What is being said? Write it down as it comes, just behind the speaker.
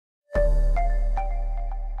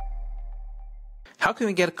How can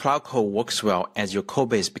we get Cloud Code works well as your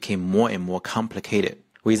codebase became more and more complicated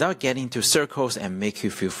without getting into circles and make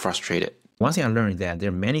you feel frustrated? One thing I learned is that there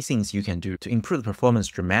are many things you can do to improve the performance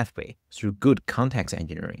dramatically through good context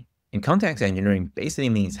engineering. And context engineering basically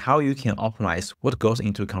means how you can optimize what goes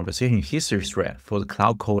into a conversation history thread for the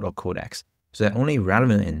Cloud Code or codex, so that only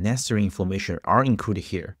relevant and necessary information are included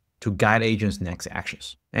here to guide agents' next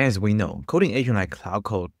actions. As we know, coding agent like Cloud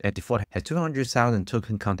Code at default has 200,000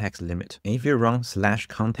 token context limit. And if you run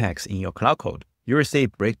 /context in your Cloud Code, you will see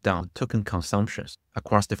breakdown token consumptions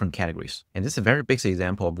across different categories. And this is a very basic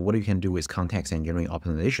example of what you can do with context engineering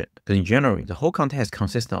optimization. Because in general, the whole context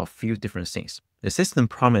consists of a few different things. The system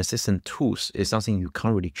problem and system tools is something you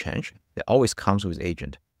can't really change. That always comes with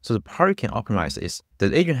agent. So the part you can optimize is, does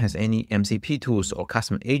the agent has any MCP tools or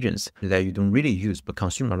custom agents that you don't really use but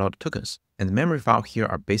consume a lot of tokens? And the memory file here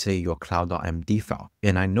are basically your cloud.md file.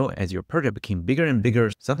 And I know as your project became bigger and bigger,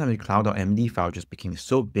 sometimes your cloud.md file just became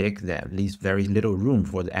so big that leaves very little room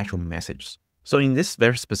for the actual messages. So in this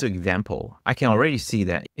very specific example, I can already see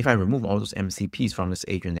that if I remove all those MCPs from this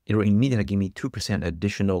agent, it will immediately give me 2%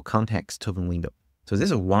 additional context token window. So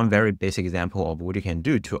this is one very basic example of what you can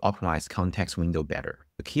do to optimize context window better.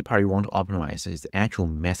 The key part you want to optimize is the actual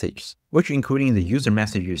messages, which including the user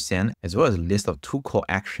message you send, as well as a list of 2 call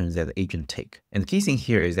actions that the agent take. And the key thing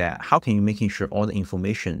here is that how can you making sure all the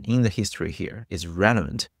information in the history here is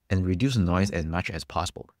relevant and reduce noise as much as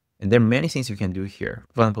possible. And there are many things you can do here.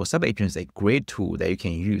 For example, subagent is a great tool that you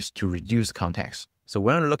can use to reduce context. So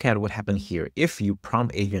when I look at what happened here, if you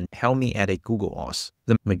prompt agent, help me add a Google Auth,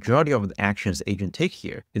 the majority of the actions agent take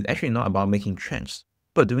here is actually not about making changes,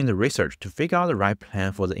 but doing the research to figure out the right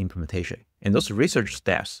plan for the implementation. And those research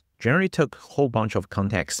steps generally took a whole bunch of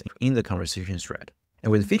context in the conversation thread. And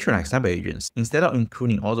with a feature like subagents, instead of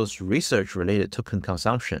including all those research-related token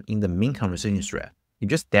consumption in the main conversation thread, you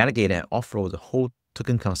just delegate and offload the whole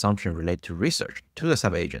token consumption related to research to the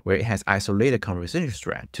subagent, where it has isolated conversation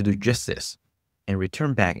thread to do just this, and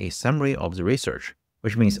return back a summary of the research,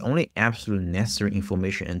 which means only absolute necessary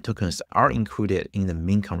information and tokens are included in the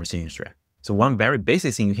main conversation thread. So one very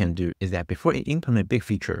basic thing you can do is that before you implement a big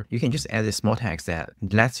feature, you can just add a small text that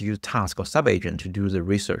lets you task or subagent to do the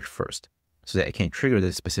research first, so that it can trigger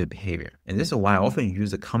the specific behavior. And this is why I often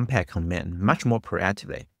use the compact command much more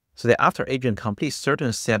proactively, so that after agent completes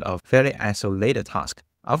certain set of fairly isolated tasks,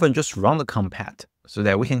 I often just run the compact so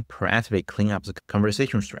that we can proactively clean up the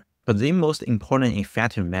conversation thread. But the most important and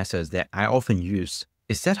effective methods that I often use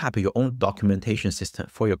is set up your own documentation system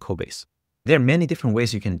for your codebase. There are many different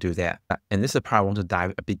ways you can do that, and this is the part I want to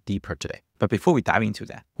dive a bit deeper today. But before we dive into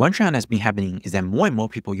that, one trend that's been happening is that more and more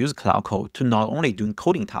people use Cloud Code to not only doing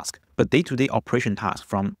coding tasks, but day-to-day operation tasks,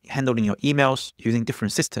 from handling your emails, using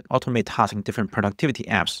different systems, automate tasks in different productivity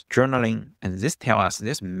apps, journaling, and this tells us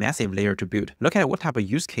there's massive layer to build. Look at what type of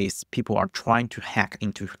use case people are trying to hack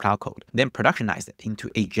into Cloud Code, then productionize it into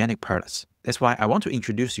agentic products. That's why I want to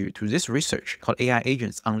introduce you to this research called AI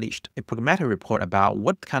Agents Unleashed, a programmatic report about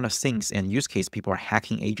what kind of things and use case people are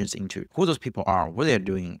hacking agents into, who those people are, what they're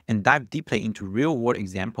doing, and dive deeply into real-world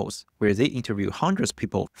examples where they interview hundreds of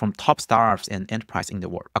people from top startups and enterprise in the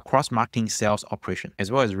world across marketing, sales, operation, as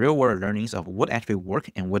well as real-world learnings of what actually worked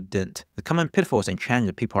and what didn't, the common pitfalls and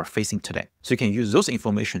challenges people are facing today. So you can use those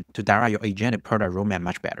information to direct your agentic product roadmap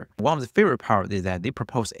much better. One of the favorite parts is that they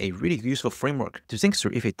propose a really useful framework to think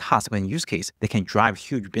through if a task and use case that can drive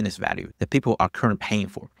huge business value that people are currently paying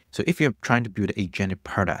for. So if you're trying to build agentic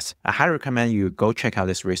products, I highly recommend you go check out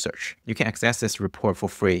this research. You can access this report for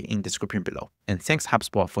free in the description below. And thanks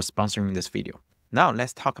HubSpot for sponsoring this video. Now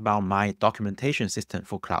let's talk about my documentation system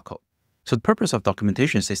for Cloud Code. So the purpose of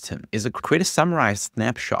documentation system is to create a summarized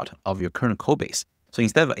snapshot of your current codebase. So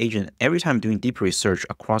instead of agent every time doing deep research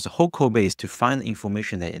across the whole codebase to find the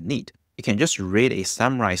information that it needs, you can just read a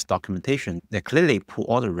summarized documentation that clearly pull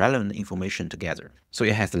all the relevant information together. So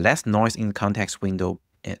it has less noise in the context window,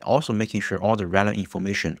 and also making sure all the relevant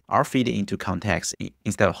information are fed into context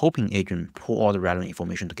instead of hoping agent pull all the relevant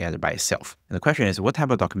information together by itself. And the question is, what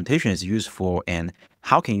type of documentation is used for, and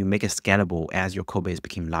how can you make it scalable as your codebase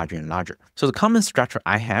become larger and larger? So the common structure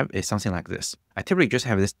I have is something like this. I typically just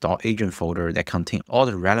have this .agent folder that contains all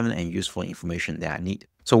the relevant and useful information that I need.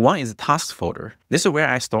 So one is the task folder. This is where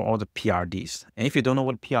I store all the PRDs. And if you don't know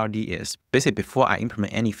what PRD is, basically before I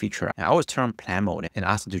implement any feature, I always turn on plan mode and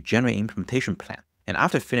ask it to generate an implementation plan. And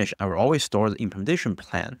after finish, I will always store the implementation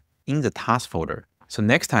plan in the task folder. So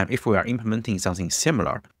next time, if we are implementing something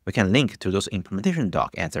similar, we can link to those implementation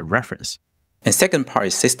doc as a reference. And second part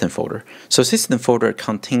is system folder. So system folder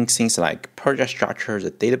contains things like project structure,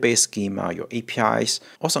 the database schema, your APIs,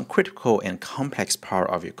 or some critical and complex part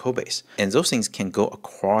of your codebase. And those things can go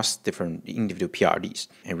across different individual PRDs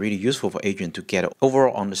and really useful for agent to get an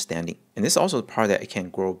overall understanding. And this is also the part that it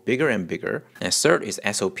can grow bigger and bigger. And third is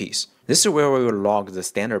SOPs. This is where we will log the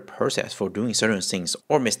standard process for doing certain things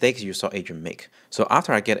or mistakes you saw agent make. So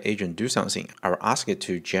after I get agent do something, I will ask it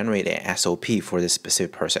to generate an SOP for this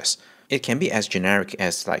specific process. It can be as generic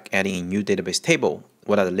as like adding a new database table,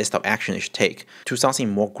 what are the list of actions it should take, to something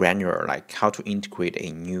more granular like how to integrate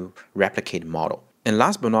a new replicate model. And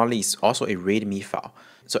last but not least, also a README file.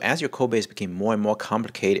 So as your codebase became more and more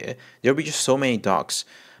complicated, there will be just so many docs.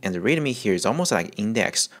 And the README here is almost like an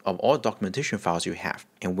index of all documentation files you have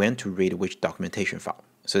and when to read which documentation file.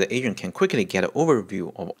 So the agent can quickly get an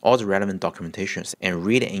overview of all the relevant documentations and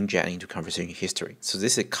read and inject into conversation history. So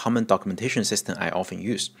this is a common documentation system I often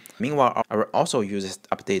use. Meanwhile, I will also use this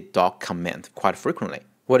update doc command quite frequently.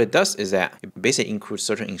 What it does is that it basically includes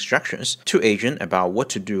certain instructions to agent about what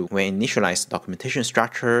to do when initialize documentation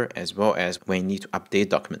structure as well as when you need to update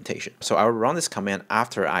documentation. So I will run this command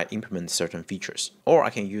after I implement certain features. Or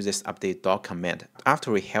I can use this update doc command after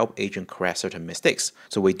we help agent correct certain mistakes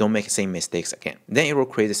so we don't make the same mistakes again. Then it will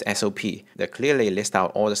create this SOP that clearly lists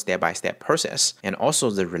out all the step-by-step process and also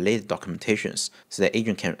the related documentations so that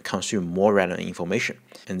agent can consume more relevant information.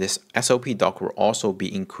 And this SOP doc will also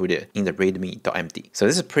be included in the readme.md. So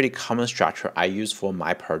this is a pretty common structure I use for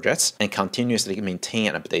my projects and continuously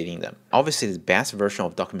maintain and updating them. Obviously, the best version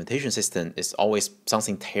of documentation system is always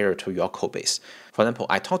something tailored to your codebase. For example,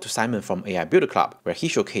 I talked to Simon from AI Builder Club, where he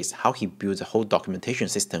showcased how he built a whole documentation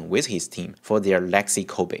system with his team for their legacy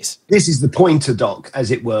codebase. This is the pointer doc,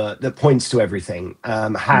 as it were, that points to everything,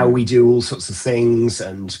 how we do all sorts of things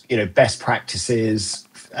and, best practices,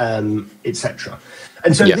 etc.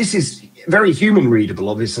 And so this is very human readable,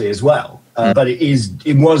 obviously, as well. But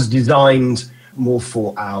it was designed more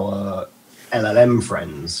for our LLM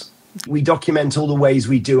friends. We document all the ways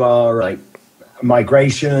we do our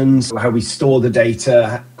migrations, how we store the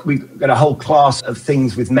data. We've got a whole class of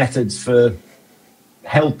things with methods for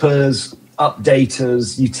helpers,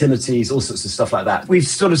 updaters, utilities, all sorts of stuff like that. We've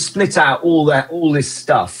sort of split out all this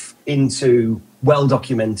stuff into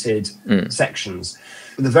well-documented sections.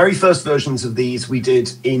 The very first versions of these we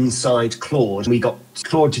did inside Claude. We got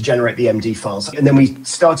Claude to generate the MD files. And then we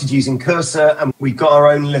started using Cursor and we got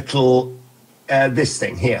our own little, this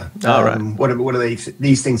thing here. What are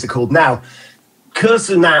these things are called now?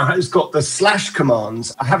 Cursor now has got the /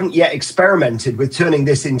 commands. I haven't yet experimented with turning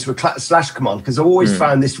this into a / command because I've always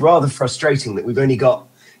found this rather frustrating that we've only got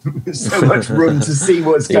so much room to see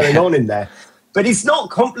what's going on in there. But it's not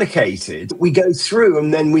complicated. We go through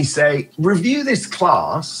and then we say, review this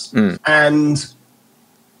class and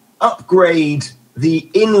upgrade the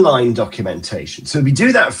inline documentation. So we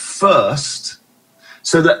do that first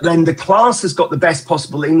so that then the class has got the best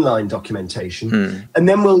possible inline documentation. And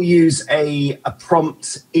then we'll use a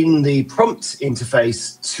prompt in the prompt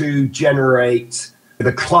interface to generate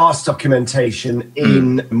the class documentation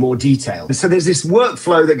in more detail. So there's this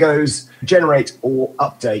workflow that goes generate or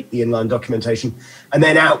update the inline documentation and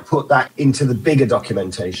then output that into the bigger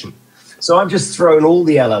documentation. So I've just thrown all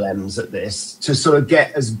the LLMs at this to sort of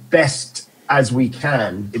get as best as we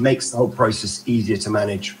can. It makes the whole process easier to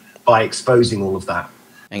manage by exposing all of that.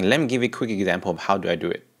 And let me give you a quick example of how do I do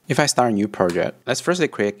it. If I start a new project, let's firstly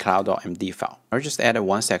create a claude.md file. I'll just add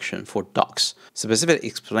one section for docs, specifically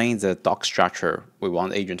explain the doc structure we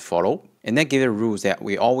want the agent to follow, and then give it rules that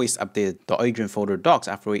we always update the agent folder docs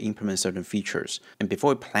after we implement certain features. And before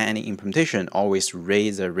we plan any implementation, always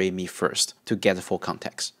raise the README first to get the full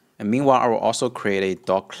context. And meanwhile, I will also create a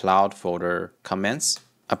doc cloud folder comments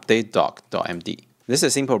update doc.md. This is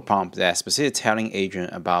a simple prompt that's specifically telling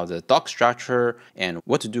agent about the doc structure and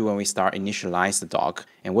what to do when we start initialize the doc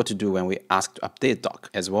and what to do when we ask to update doc,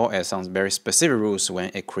 as well as some very specific rules when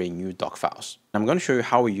it creates new doc files. I'm going to show you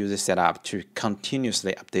how we use this setup to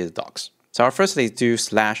continuously update the docs. So I'll firstly do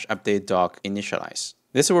 /update doc initialize.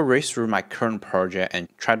 This will race through my current project and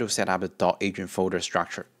try to set up a .agent folder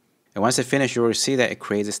structure. And once it finishes, you will see that it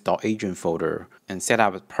creates this .agent folder and set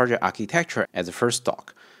up a project architecture as the first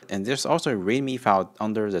doc. And there's also a README file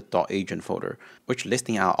under the .agent folder, which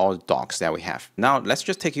listing out all the docs that we have. Now, let's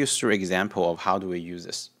just take you through an example of how do we use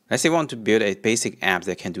this. Let's say we want to build a basic app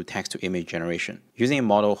that can do text-to-image generation using a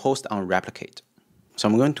model hosted on Replicate. So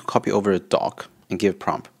I'm going to copy over the doc and give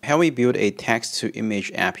prompt. How we build a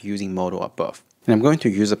text-to-image app using model above. And I'm going to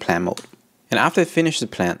use a plan mode. And after I finish the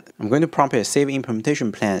plan, I'm going to prompt a save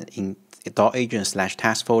implementation plan in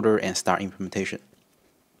 .agent/task folder and start implementation.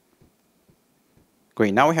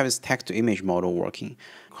 Great, now we have this text-to-image model working.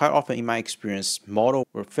 Quite often in my experience, model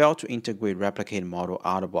will fail to integrate replicated model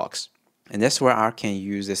out of the box. And that's where I can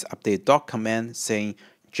use this update doc command saying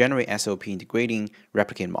generate SOP integrating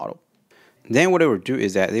replicated model. Then what it will do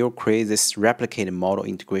is that they will create this replicated model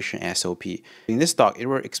integration SOP. In this doc, it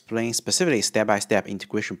will explain specifically step-by-step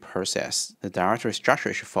integration process, the directory structure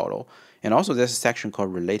it should follow, and also there's a section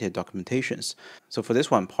called related documentations. So for this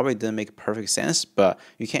one, probably didn't make perfect sense, but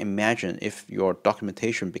you can imagine if your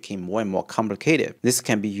documentation became more and more complicated, this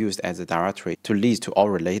can be used as a directory to lead to all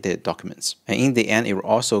related documents. And in the end, it will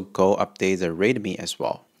also go update the README as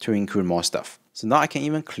well to include more stuff. So now I can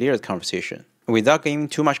even clear the conversation. Without giving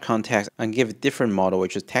too much context, I can give a different model,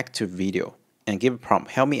 which is text to video, and give a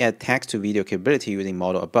prompt, help me add text to video capability using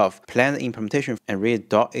model above, plan the implementation, and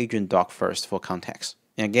read .agent doc first for context.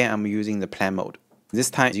 And again, I'm using the plan mode. This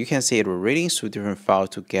time, you can see it will reading through different files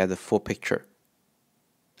to get the full picture.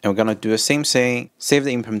 And we're gonna do the same thing, save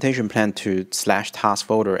the implementation plan to /task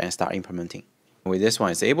folder and start implementing. With this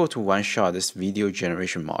one, it's able to one-shot this video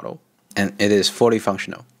generation model, and it is fully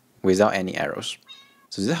functional without any errors.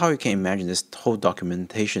 So this is how you can imagine this whole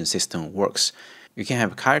documentation system works. You can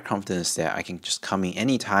have higher confidence that I can just come in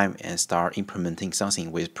anytime and start implementing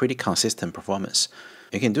something with pretty consistent performance.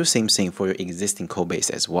 You can do the same thing for your existing code base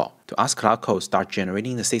as well. To ask Cloud Code, start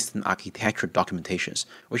generating the system architecture documentations,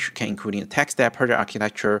 which can include the tech stack, project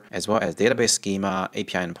architecture, as well as database schema,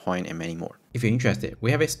 API endpoint, and many more. If you're interested,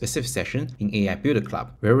 we have a specific session in AI Builder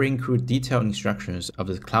Club where we include detailed instructions of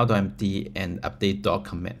the CloudMD and update doc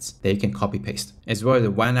commands that you can copy paste, as well as a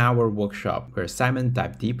 1-hour workshop where Simon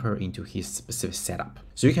dives deeper into his specific setup.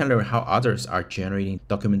 So you can learn how others are generating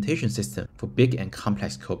documentation system for big and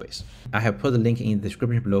complex codebase. I have put the link in the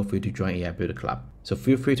description below for you to join AI Builder Club, so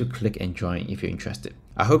feel free to click and join if you're interested.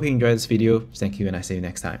 I hope you enjoyed this video. Thank you, and I see you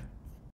next time.